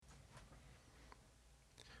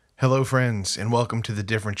Hello, friends, and welcome to the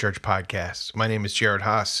Different Church Podcast. My name is Jared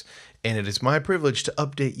Haas, and it is my privilege to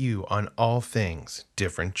update you on all things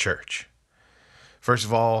Different Church. First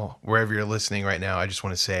of all, wherever you're listening right now, I just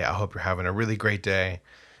want to say I hope you're having a really great day.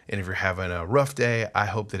 And if you're having a rough day, I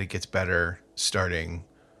hope that it gets better starting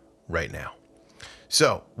right now.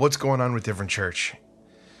 So, what's going on with Different Church?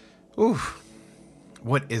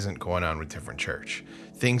 What isn't going on with Different Church?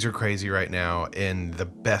 Things are crazy right now in the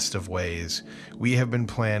best of ways. We have been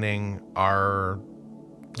planning our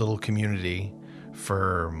little community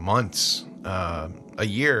for months, a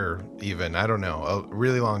year even, I don't know, a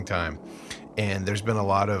really long time. And there's been a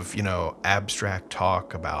lot of, abstract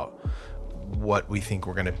talk about what we think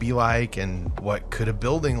we're going to be like and what could a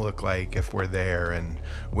building look like if we're there and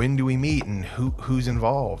when do we meet and who's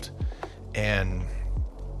involved. And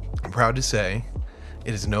I'm proud to say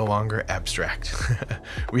it is no longer abstract.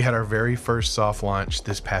 We had our very first soft launch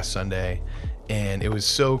this past Sunday, and it was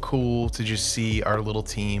so cool to just see our little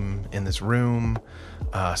team in this room,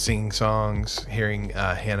 singing songs, hearing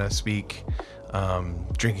Hannah speak,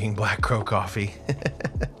 drinking Black Crow coffee.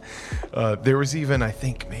 There was even, I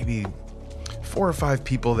think, maybe 4 or 5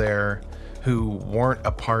 people there who weren't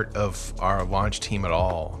a part of our launch team at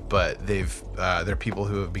all, but they're people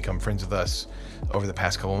who have become friends with us over the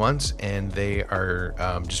past couple months, and they are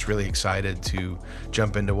just really excited to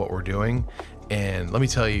jump into what we're doing. And let me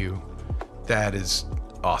tell you, that is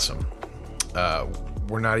awesome.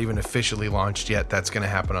 We're not even officially launched yet. That's going to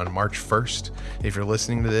happen on March 1st. If you're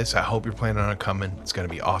listening to this, I hope you're planning on it coming. It's going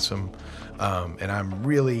to be awesome. And I'm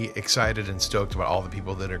really excited and stoked about all the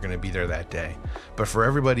people that are going to be there that day. But for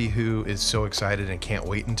everybody who is so excited and can't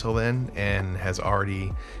wait until then and has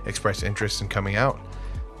already expressed interest in coming out,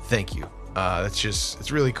 thank you.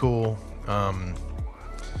 It's really cool.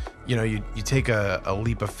 You take a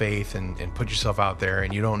leap of faith and put yourself out there,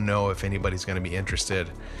 and you don't know if anybody's going to be interested.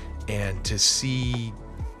 And to see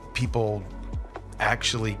people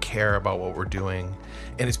actually care about what we're doing,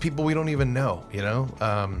 and it's people we don't even know,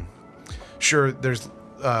 Sure, there's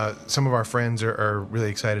some of our friends are really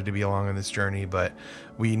excited to be along on this journey, but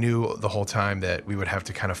we knew the whole time that we would have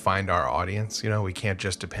to kind of find our audience. We can't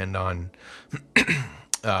just depend on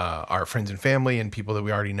our friends and family and people that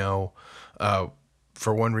we already know.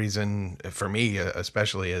 For one reason, for me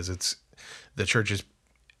especially, is it's the church is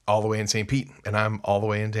all the way in St. Pete and I'm all the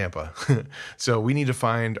way in Tampa. So we need to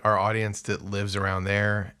find our audience that lives around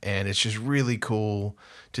there. And it's just really cool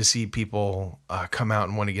to see people come out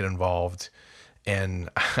and want to get involved. And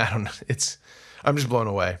I don't know, I'm just blown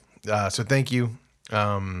away. So thank you.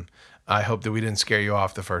 I hope that we didn't scare you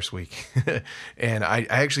off the first week. And I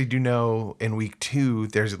actually do know in week 2,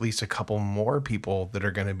 there's at least a couple more people that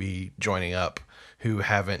are going to be joining up who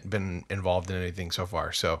haven't been involved in anything so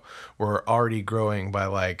far. So we're already growing by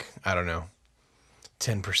 10%.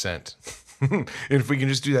 And if we can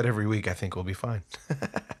just do that every week, I think we'll be fine.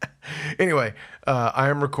 Anyway, I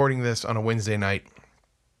am recording this on a Wednesday night.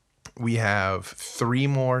 We have 3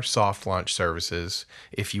 more soft launch services.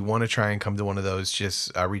 If you want to try and come to one of those,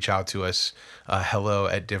 just reach out to us,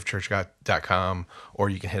 hello@diffchurch.com,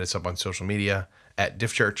 or you can hit us up on social media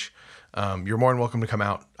 @diffchurch. You're more than welcome to come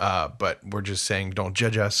out, but we're just saying don't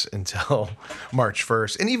judge us until March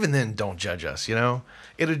 1st. And even then, don't judge us,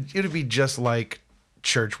 It'd be just like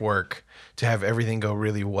church work to have everything go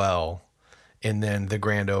really well, and then the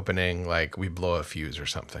grand opening, we blow a fuse or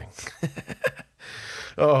something.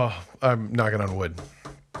 Oh, I'm knocking on wood.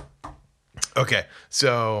 Okay,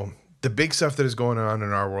 so the big stuff that is going on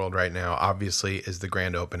in our world right now, obviously, is the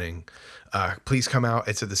grand opening. Please come out.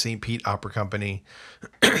 It's at the St. Pete Opera Company.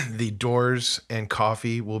 The doors and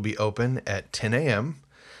coffee will be open at 10 a.m.,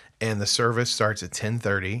 and the service starts at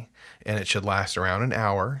 10:30, and it should last around an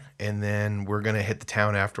hour. And then we're going to hit the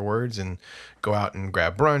town afterwards and go out and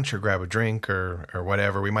grab brunch or grab a drink or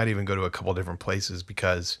whatever. We might even go to a couple different places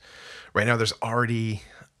because right now there's already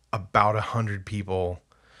about 100 people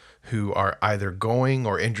who are either going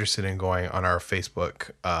or interested in going on our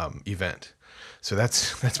Facebook event. So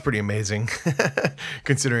that's pretty amazing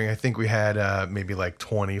considering I think we had maybe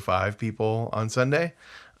 25 people on Sunday.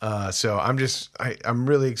 So I'm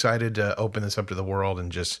really excited to open this up to the world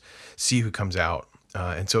and just see who comes out.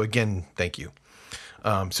 And so again, thank you.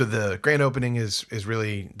 So the grand opening is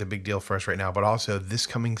really the big deal for us right now, but also this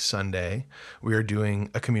coming Sunday, we are doing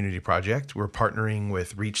a community project. We're partnering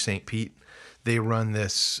with Reach St. Pete. They run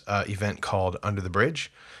this event called Under the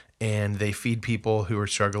Bridge, and they feed people who are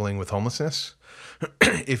struggling with homelessness.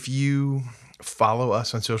 If you follow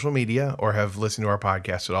us on social media or have listened to our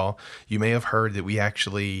podcast at all, you may have heard that we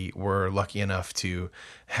actually were lucky enough to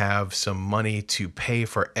have some money to pay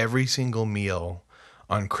for every single meal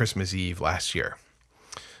on Christmas Eve last year.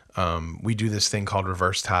 We do this thing called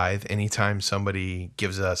reverse tithe. Anytime somebody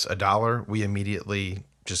gives us $1, we immediately,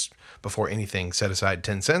 just before anything, set aside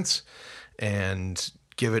 10 cents and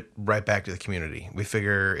give it right back to the community. We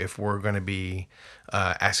figure if we're going to be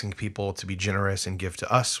asking people to be generous and give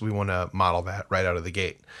to us, we want to model that right out of the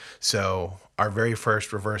gate. So our very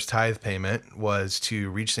first reverse tithe payment was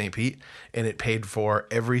to Reach St. Pete, and it paid for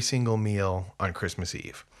every single meal on Christmas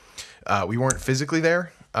Eve. We weren't physically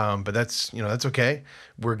there, but that's okay.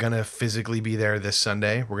 We're going to physically be there this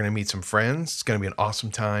Sunday. We're going to meet some friends. It's going to be an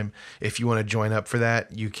awesome time. If you want to join up for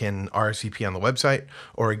that, you can RSVP on the website,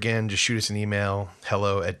 or again, just shoot us an email,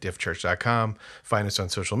 hello@diffchurch.com. Find us on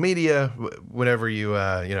social media, whatever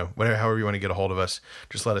however you want to get a hold of us,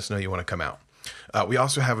 just let us know you want to come out. We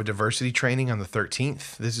also have a diversity training on the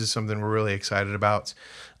 13th. This is something we're really excited about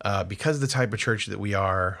because of the type of church that we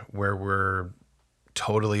are, where we're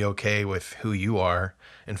totally okay with who you are.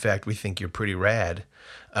 In fact, we think you're pretty rad.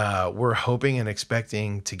 We're hoping and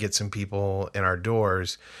expecting to get some people in our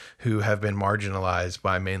doors who have been marginalized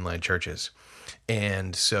by mainline churches.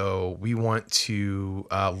 And so we want to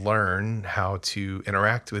learn how to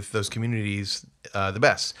interact with those communities the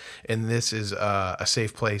best. And this is a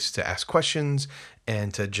safe place to ask questions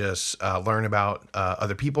and to just learn about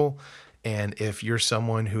other people. And if you're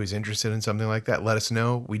someone who is interested in something like that, let us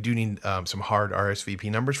know. We do need some hard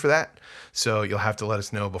RSVP numbers for that. So you'll have to let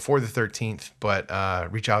us know before the 13th,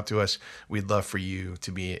 but reach out to us. We'd love for you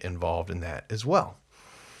to be involved in that as well.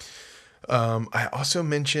 I also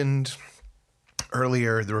mentioned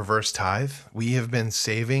earlier the reverse tithe. We have been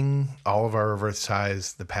saving all of our reverse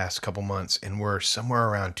tithes the past couple months, and we're somewhere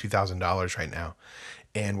around $2,000 right now.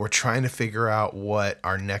 And we're trying to figure out what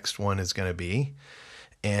our next one is going to be.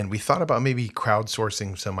 And we thought about maybe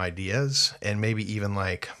crowdsourcing some ideas and maybe even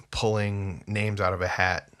like pulling names out of a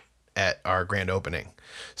hat at our grand opening.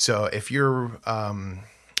 So if you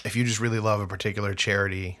just really love a particular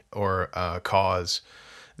charity or cause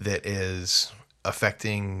that is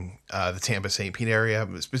affecting the Tampa St. Pete area,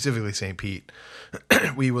 specifically St. Pete,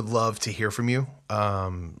 we would love to hear from you.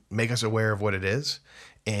 Make us aware of what it is.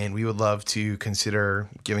 And we would love to consider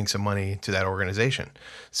giving some money to that organization.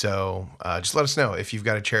 So just let us know if you've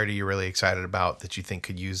got a charity you're really excited about that you think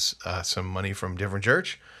could use some money from Different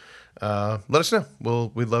Church. Let us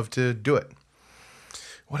know. We'd love to do it.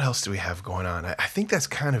 What else do we have going on? I think that's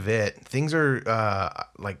kind of it. Things are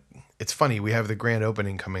it's funny. We have the grand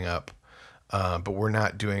opening coming up, but we're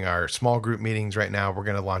not doing our small group meetings right now. We're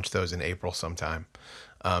going to launch those in April sometime.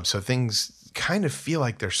 So things kind of feel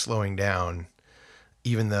like they're slowing down,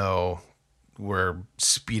 even though we're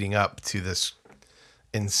speeding up to this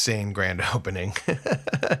insane grand opening.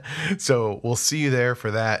 So we'll see you there for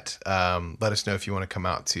that. Let us know if you want to come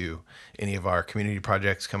out to any of our community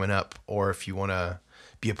projects coming up, or if you want to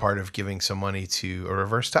be a part of giving some money to a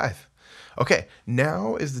reverse tithe. Okay,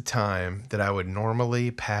 now is the time that I would normally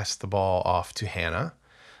pass the ball off to Hannah.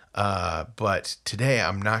 But today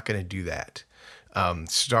I'm not going to do that.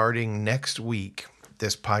 Starting next week,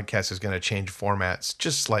 this podcast is going to change formats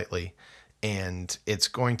just slightly, and it's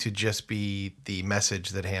going to just be the message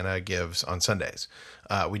that Hannah gives on Sundays.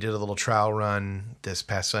 We did a little trial run this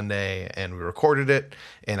past Sunday, and we recorded it,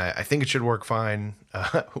 and I think it should work fine.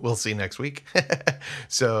 We'll see next week.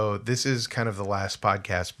 So this is kind of the last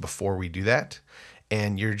podcast before we do that,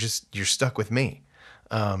 and you're stuck with me.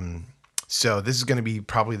 So this is going to be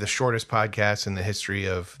probably the shortest podcast in the history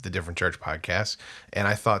of the Different Church podcast. And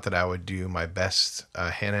I thought that I would do my best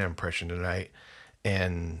Hannah impression tonight.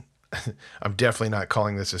 And I'm definitely not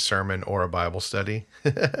calling this a sermon or a Bible study.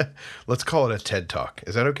 Let's call it a TED Talk.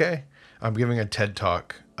 Is that okay? I'm giving a TED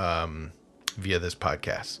Talk via this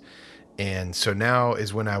podcast. And so now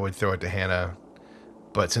is when I would throw it to Hannah.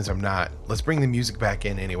 But since I'm not, let's bring the music back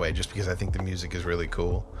in anyway, just because I think the music is really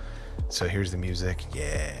cool. So here's the music.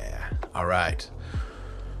 Yeah. All right.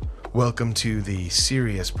 Welcome to the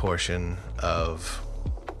serious portion of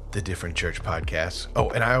the Different Church podcast. Oh,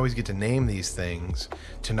 and I always get to name these things.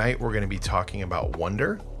 Tonight we're going to be talking about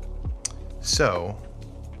wonder. So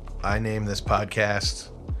I name this podcast,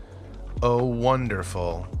 Oh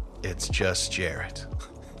Wonderful, It's Just Jarrett.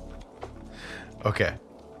 Okay.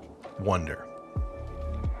 Wonder.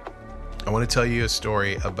 I want to tell you a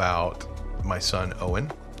story about my son,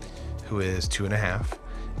 Owen, who is 2.5.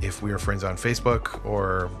 If we are friends on Facebook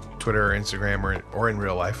or Twitter or Instagram or in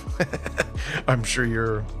real life, I'm sure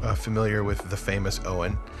you're familiar with the famous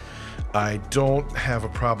Owen. I don't have a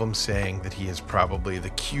problem saying that he is probably the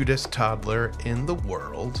cutest toddler in the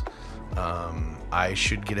world. I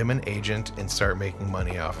should get him an agent and start making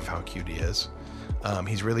money off of how cute he is.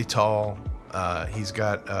 He's really tall. He's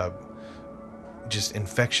got just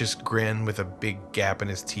infectious grin with a big gap in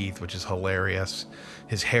his teeth, which is hilarious.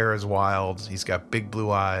 His hair is wild. He's got big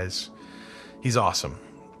blue eyes. He's awesome.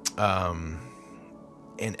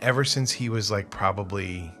 And ever since he was like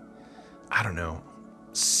probably, I don't know,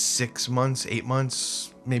 6 months, 8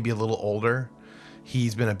 months, maybe a little older,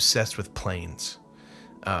 he's been obsessed with planes.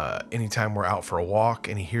 Anytime we're out for a walk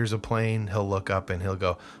and he hears a plane, he'll look up and he'll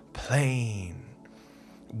go, plane.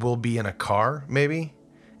 We'll be in a car, maybe,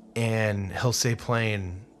 and he'll say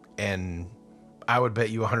plane, and I would bet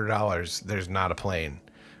you $100 there's not a plane.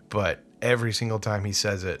 But every single time he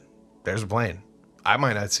says it, there's a plane. I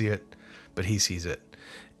might not see it, but he sees it.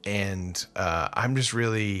 And I'm just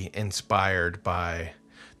really inspired by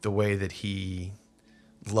the way that he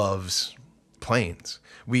loves planes.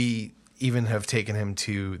 We even have taken him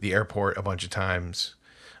to the airport a bunch of times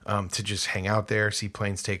to just hang out there, see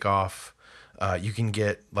planes take off. You can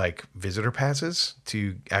get like visitor passes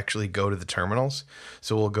to actually go to the terminals.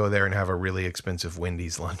 So we'll go there and have a really expensive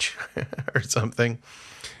Wendy's lunch or something.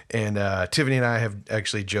 And Tiffany and I have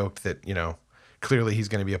actually joked that, you know, clearly he's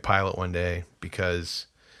going to be a pilot one day because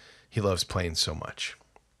he loves planes so much.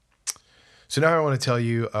 So now I want to tell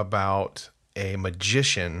you about a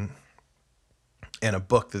magician and a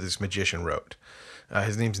book that this magician wrote.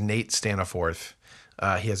 His name's Nate Staniforth.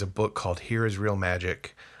 He has a book called Here is Real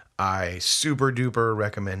Magic. I super duper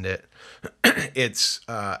recommend it. It's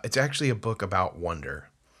actually a book about wonder,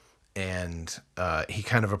 and he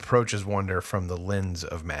kind of approaches wonder from the lens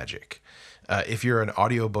of magic. If you're an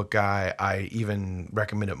audiobook guy, I even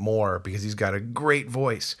recommend it more because he's got a great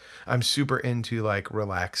voice. I'm super into like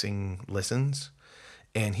relaxing listens,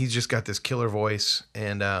 and he's just got this killer voice.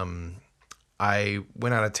 And I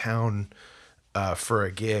went out of town for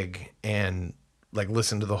a gig and like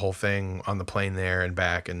listened to the whole thing on the plane there and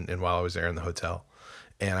back and while I was there in the hotel.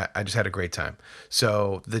 And I just had a great time.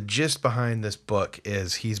 So the gist behind this book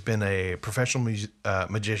is he's been a professional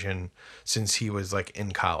magician since he was like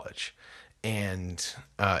in college. And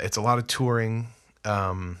it's a lot of touring,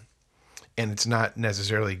 and it's not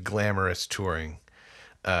necessarily glamorous touring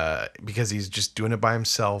because he's just doing it by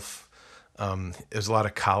himself. There's a lot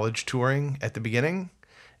of college touring at the beginning.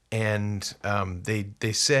 And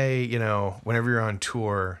they say, you know, whenever you're on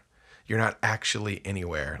tour, you're not actually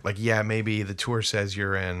anywhere. Like, yeah, maybe the tour says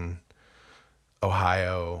you're in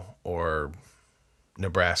Ohio or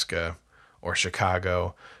Nebraska or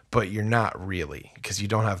Chicago, but you're not really because you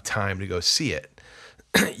don't have time to go see it.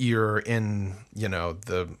 You're in, you know,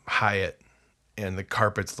 the Hyatt and the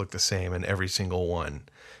carpets look the same in every single one.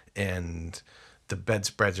 And the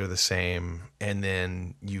bedspreads are the same. And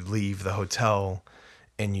then you leave the hotel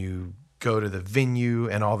and you go to the venue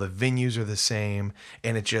and all the venues are the same.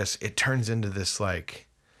 And it turns into this like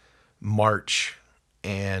march.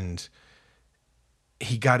 And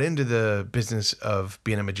he got into the business of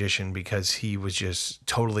being a magician because he was just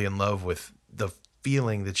totally in love with the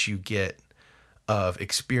feeling that you get of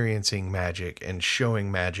experiencing magic and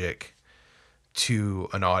showing magic to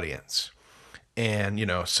an audience. And, you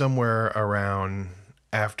know, somewhere around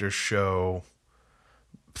after show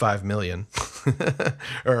 5 million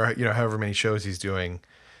or, you know, however many shows he's doing,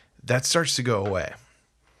 that starts to go away.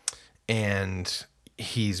 And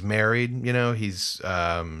he's married, you know, he's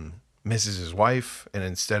misses his wife, and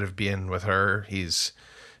instead of being with her, he's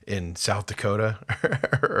in South Dakota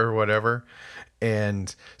or whatever.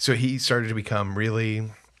 And so he started to become really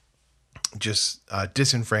just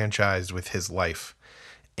disenfranchised with his life.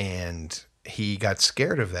 And he got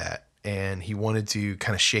scared of that, and he wanted to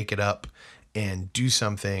kind of shake it up and do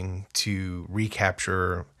something to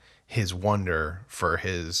recapture his wonder for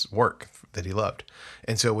his work that he loved.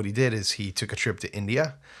 And so what he did is he took a trip to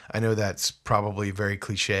India. I know that's probably very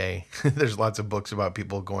cliche. There's lots of books about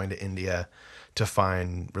people going to India to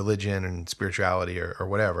find religion and spirituality or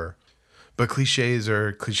whatever. But cliches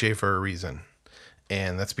are cliche for a reason.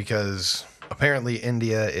 And that's because apparently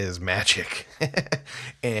India is magic.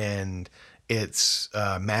 And it's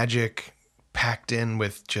magic packed in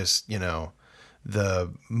with just, you know,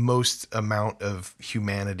 the most amount of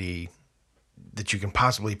humanity that you can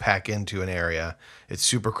possibly pack into an area. It's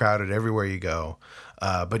super crowded everywhere you go.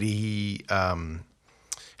 But he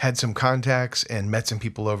had some contacts and met some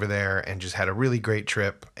people over there and just had a really great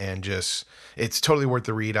trip. And just, it's totally worth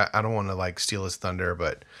the read. I don't want to like steal his thunder,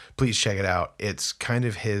 but please check it out. It's kind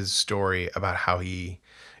of his story about how he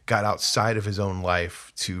got outside of his own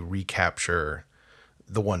life to recapture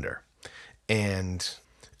the wonder. And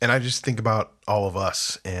I just think about all of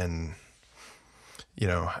us and, you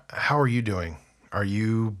know, how are you doing? Are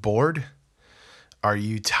you bored? Are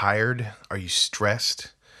you tired? Are you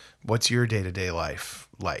stressed? What's your day-to-day life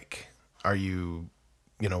like? Are you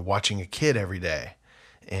watching a kid every day.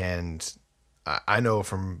 And I know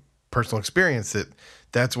from personal experience that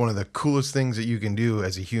that's one of the coolest things that you can do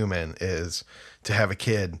as a human is to have a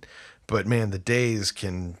kid. But man, the days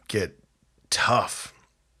can get tough.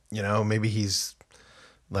 Maybe he's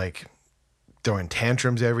like throwing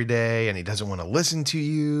tantrums every day and he doesn't want to listen to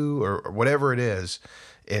you or whatever it is.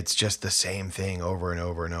 It's just the same thing over and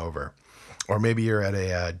over and over. Or maybe you're at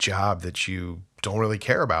a job that you don't really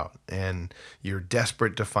care about and you're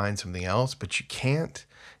desperate to find something else, but you can't,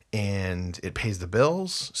 and it pays the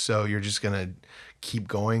bills. So you're just going to keep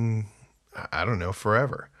going, I don't know,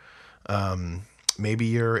 forever. Maybe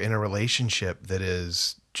you're in a relationship that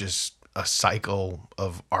is just a cycle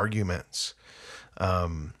of arguments.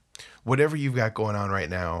 Whatever you've got going on right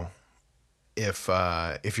now, if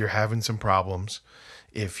you're having some problems,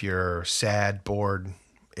 if you're sad, bored,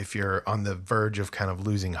 if you're on the verge of kind of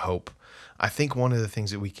losing hope, I think one of the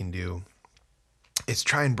things that we can do is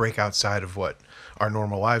try and break outside of what our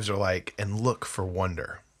normal lives are like and look for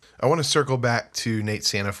wonder. I want to circle back to Nate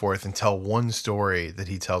Sanaforth and tell one story that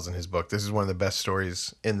he tells in his book. This is one of the best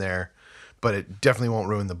stories in there, but it definitely won't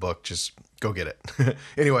ruin the book. Just go get it.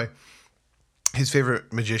 Anyway, his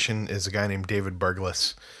favorite magician is a guy named David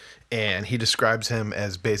Berglas, and he describes him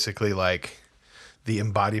as basically like the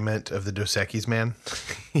embodiment of the Dos Equis man.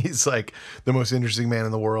 He's like the most interesting man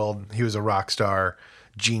in the world. He was a rock star,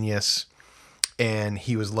 genius, and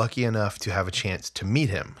he was lucky enough to have a chance to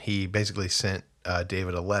meet him. He basically sent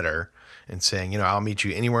David a letter and saying, I'll meet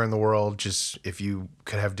you anywhere in the world. Just if you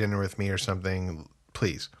could have dinner with me or something,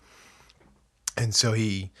 please. And so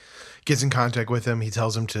he gets in contact with him. He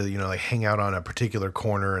tells him to, like hang out on a particular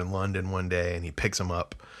corner in London one day, and he picks him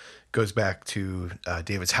up, goes back to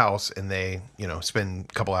David's house, and they, spend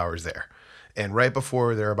a couple hours there. And right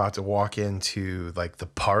before they're about to walk into like the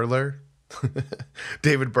parlor,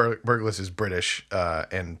 David Berglas is British,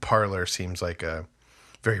 and parlor seems like a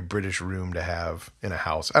very British room to have in a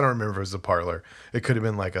house. I don't remember if it was the parlor. It could have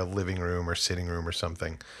been like a living room or sitting room or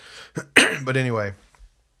something. But anyway,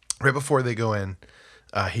 right before they go in,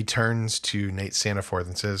 he turns to Nate Sanaforth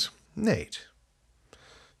and says, "Nate,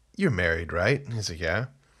 you're married, right?" He's like, "Yeah."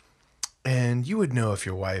 "And you would know if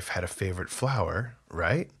your wife had a favorite flower,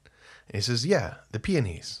 right?" And he says, "Yeah, the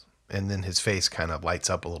peonies." And then his face kind of lights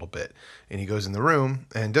up a little bit. And he goes in the room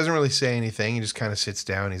and doesn't really say anything. He just kind of sits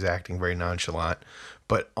down. He's acting very nonchalant.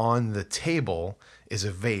 But on the table is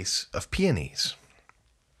a vase of peonies.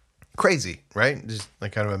 Crazy, right? Just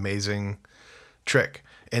like kind of amazing trick.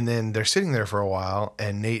 And then they're sitting there for a while,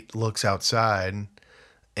 and Nate looks outside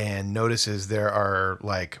and notices there are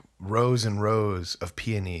like rows and rows of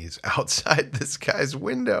peonies outside this guy's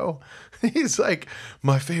window. He's like,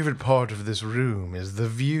 "My favorite part of this room is the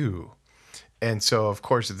view." And so, of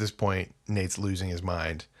course, at this point, Nate's losing his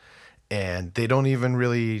mind. And they don't even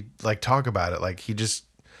really like talk about it. Like he just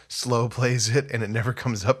slow plays it and it never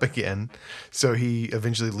comes up again. So he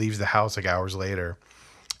eventually leaves the house like hours later,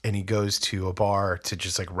 and he goes to a bar to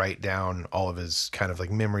just like write down all of his kind of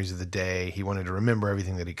like memories of the day. He wanted to remember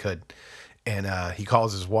everything that he could. And he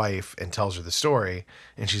calls his wife and tells her the story.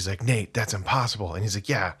 And she's like, "Nate, that's impossible." And he's like,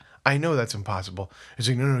 "Yeah, I know that's impossible." He's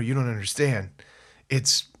like, No, you don't understand.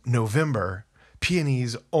 It's November.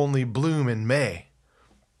 Peonies only bloom in May."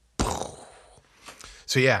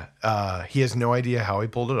 So yeah, he has no idea how he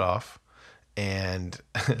pulled it off. And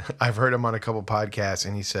I've heard him on a couple podcasts,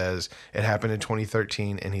 and he says it happened in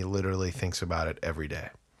 2013, and he literally thinks about it every day.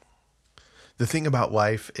 The thing about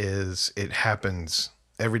life is it happens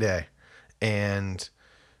every day, and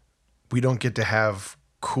we don't get to have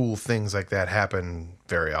cool things like that happen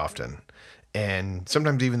very often. And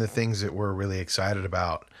sometimes even the things that we're really excited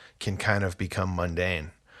about can kind of become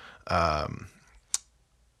mundane.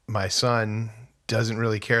 My son doesn't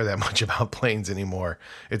really care that much about planes anymore.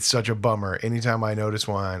 It's such a bummer. Anytime I notice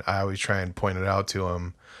one, I always try and point it out to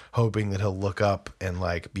him, hoping that he'll look up and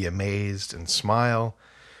like be amazed and smile.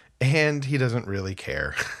 And he doesn't really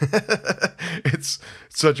care. It's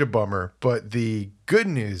such a bummer. But the good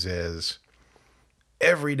news is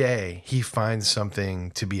every day he finds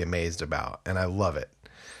something to be amazed about. And I love it.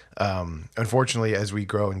 Unfortunately, as we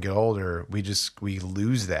grow and get older, we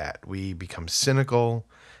lose that. We become cynical,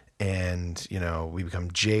 and, we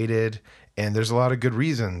become jaded, and there's a lot of good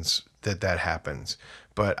reasons that happens.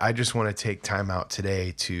 But I just want to take time out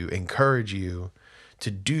today to encourage you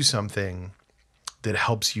to do something that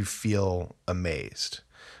helps you feel amazed.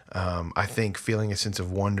 I think feeling a sense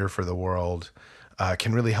of wonder for the world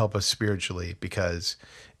can really help us spiritually, because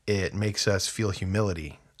it makes us feel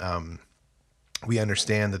humility. We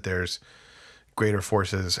understand that there's greater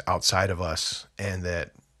forces outside of us, and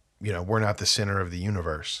that, we're not the center of the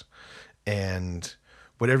universe. And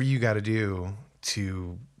whatever you got to do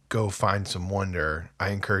to go find some wonder, I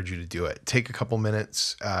encourage you to do it. Take a couple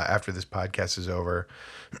minutes after this podcast is over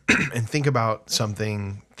and think about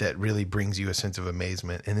something that really brings you a sense of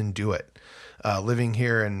amazement, and then do it. Living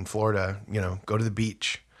here in Florida, go to the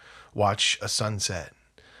beach, watch a sunset.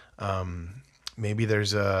 Maybe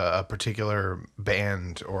there's a particular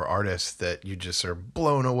band or artist that you just are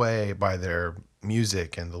blown away by their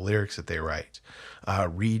music and the lyrics that they write.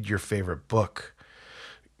 Read your favorite book,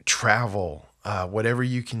 travel, whatever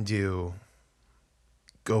you can do,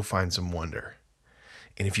 go find some wonder.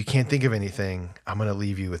 And if you can't think of anything, I'm going to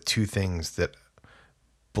leave you with two things that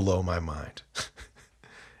blow my mind.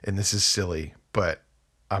 And this is silly, but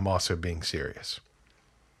I'm also being serious.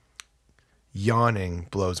 Yawning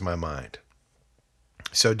blows my mind.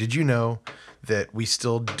 So did you know that we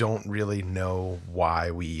still don't really know why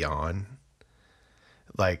we yawn?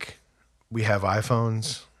 Like, we have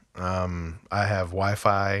iPhones. I have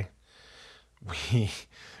Wi-Fi.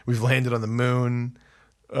 We've landed on the moon.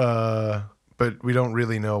 But we don't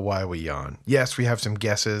really know why we yawn. Yes, we have some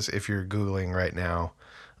guesses if you're Googling right now.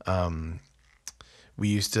 We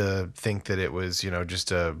used to think that it was,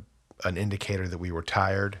 just an indicator that we were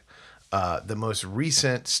tired. The most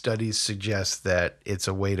recent studies suggest that it's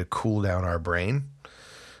a way to cool down our brain.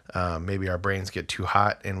 Maybe our brains get too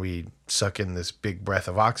hot and we suck in this big breath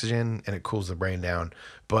of oxygen and it cools the brain down.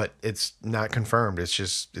 But it's not confirmed.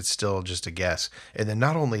 It's still just a guess. And then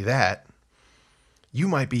not only that, you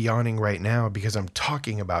might be yawning right now because I'm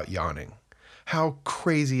talking about yawning. How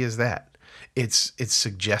crazy is that? It's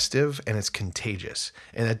suggestive and it's contagious,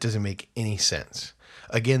 and that doesn't make any sense.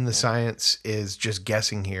 Again, the science is just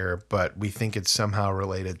guessing here, but we think it's somehow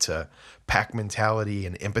related to pack mentality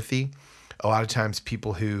and empathy. A lot of times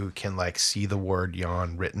people who can see the word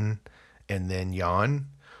yawn written and then yawn,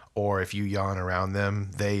 or if you yawn around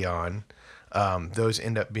them, they yawn. Those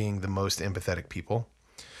end up being the most empathetic people.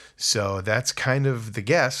 So that's kind of the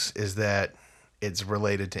guess, is that it's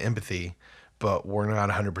related to empathy, but we're not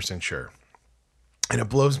 100% sure. And it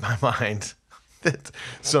blows my mind that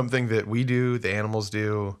something that we do, the animals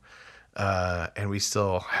do, and we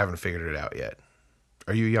still haven't figured it out yet.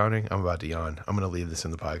 Are you yawning? I'm about to yawn. I'm going to leave this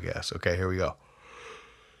in the podcast. Okay, here we go.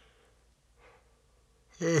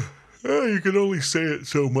 You can only say it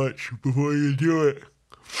so much before you do it.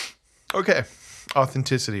 Okay,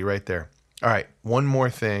 authenticity right there. All right, one more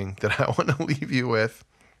thing that I want to leave you with.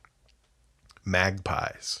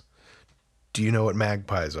 Magpies. Do you know what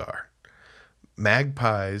magpies are?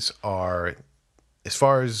 Magpies are, as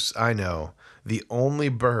far as I know, the only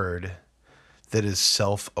bird that is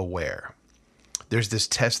self-aware. There's this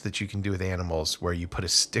test that you can do with animals where you put a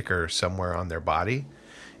sticker somewhere on their body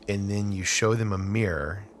and then you show them a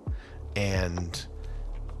mirror, and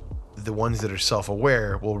the ones that are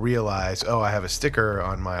self-aware will realize, oh, I have a sticker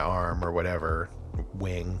on my arm or whatever,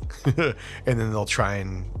 wing, and then they'll try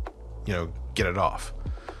and, get it off.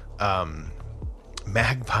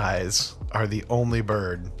 Magpies are the only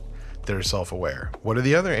bird that are self-aware. What are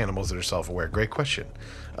the other animals that are self-aware? Great question.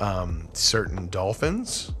 Certain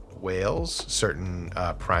dolphins, whales, certain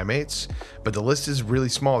primates, but the list is really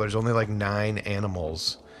small. There's only 9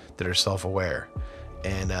 animals that are self-aware,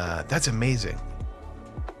 and that's amazing.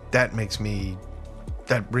 That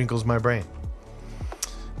wrinkles my brain.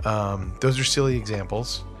 Those are silly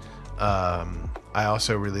examples. I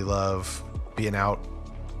also really love being out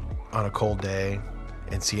on a cold day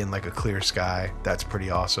and seeing a clear sky. That's pretty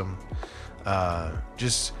awesome. I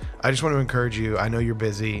just want to encourage you. I know you're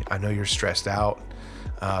busy. I know you're stressed out.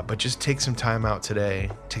 But just take some time out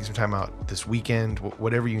today. Take some time out this weekend,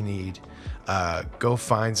 whatever you need. Go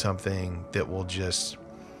find something that will just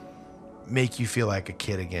make you feel like a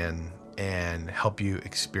kid again and help you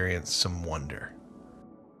experience some wonder.